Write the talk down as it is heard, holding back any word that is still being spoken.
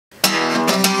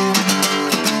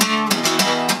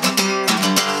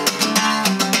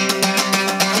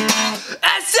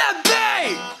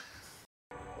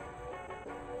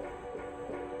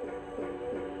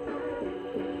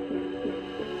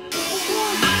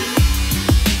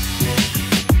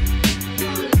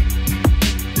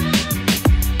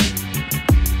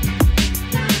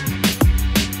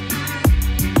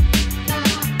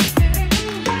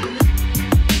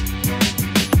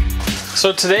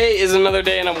So today is another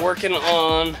day and I'm working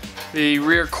on the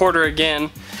rear quarter again.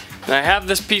 And I have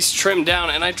this piece trimmed down,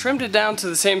 and I trimmed it down to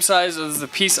the same size as the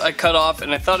piece I cut off,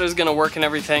 and I thought it was gonna work and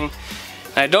everything.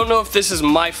 And I don't know if this is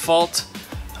my fault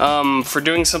for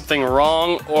doing something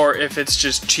wrong, or if it's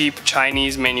just cheap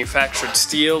Chinese manufactured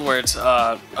steel where it's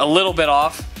a little bit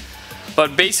off.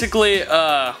 But basically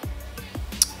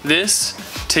this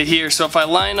to here, so if I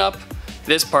line up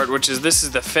this part, this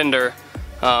is the fender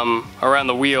around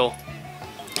the wheel,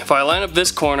 if I line up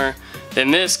this corner, then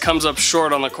this comes up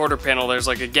short on the quarter panel. There's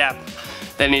like a gap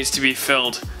that needs to be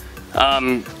filled.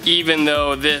 Even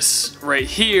though this right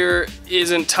here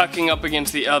isn't tucking up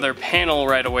against the other panel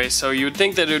right away, so you would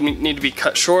think that it would need to be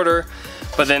cut shorter,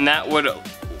 but then that would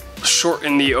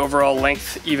shorten the overall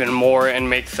length even more and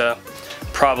make the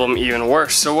problem even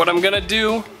worse. So what I'm gonna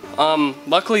do,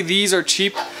 luckily these are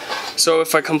cheap, so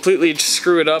if I completely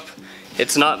screw it up,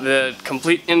 it's not the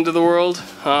complete end of the world,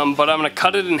 but I'm gonna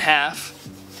cut it in half,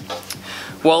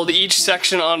 weld each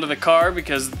section onto the car,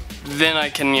 because then I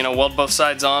can, weld both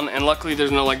sides on, and luckily there's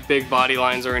no like big body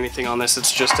lines or anything on this.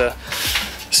 It's just a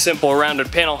simple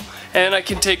rounded panel. And I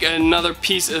can take another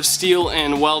piece of steel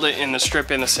and weld it in the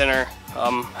strip in the center,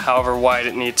 however wide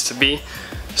it needs to be.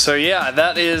 So yeah,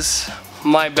 that is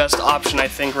my best option, I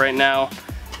think, right now.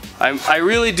 I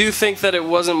really do think that it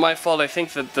wasn't my fault. I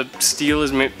think that the steel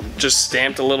is just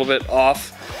stamped a little bit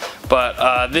off.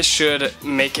 But this should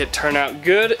make it turn out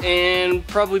good and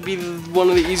probably be one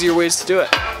of the easier ways to do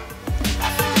it.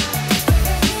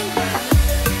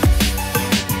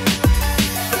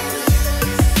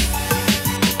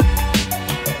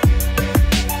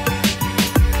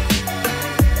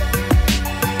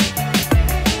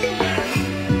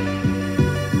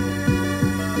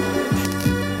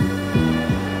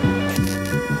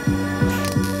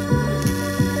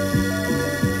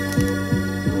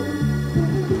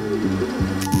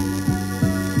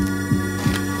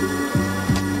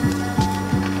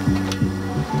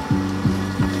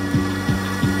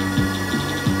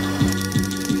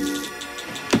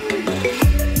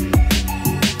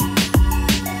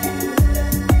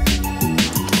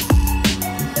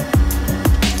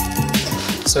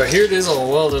 So here it is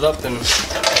all welded up and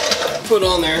put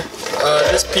on there.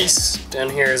 This piece down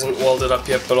here isn't welded up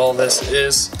yet, but all this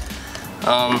is. You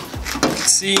can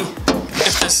see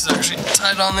if this is actually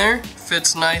tied on there,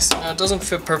 fits nice. Now it doesn't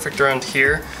fit perfect around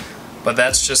here, but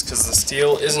that's just because the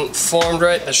steel isn't formed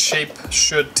right. The shape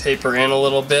should taper in a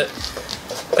little bit.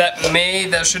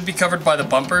 That should be covered by the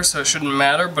bumper, so it shouldn't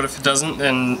matter, but if it doesn't,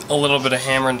 then a little bit of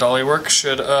hammer and dolly work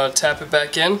should tap it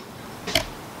back in.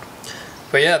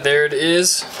 But yeah, there it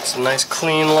is. It's a nice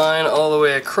clean line all the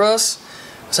way across.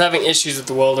 I was having issues with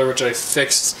the welder, which I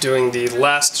fixed doing the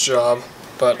last job,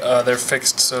 but they're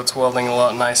fixed, so it's welding a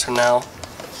lot nicer now.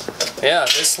 Yeah,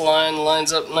 this line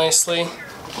lines up nicely.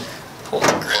 Pull the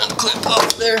ground clip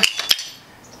off there.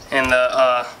 And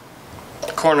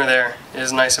the corner there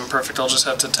is nice and perfect. I'll just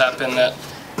have to tap in that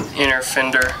inner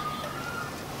fender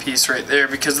piece right there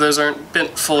because those aren't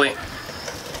bent fully.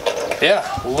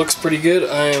 Yeah, looks pretty good.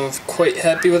 I am quite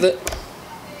happy with it.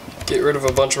 Get rid of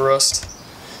a bunch of rust.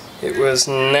 It was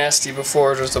nasty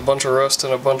before, just a bunch of rust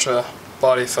and a bunch of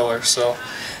body filler. So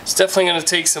it's definitely going to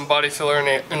take some body filler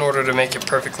in order to make it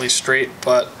perfectly straight,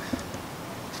 but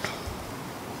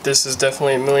this is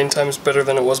definitely a million times better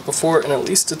than it was before, and at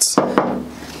least it's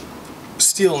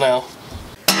steel now.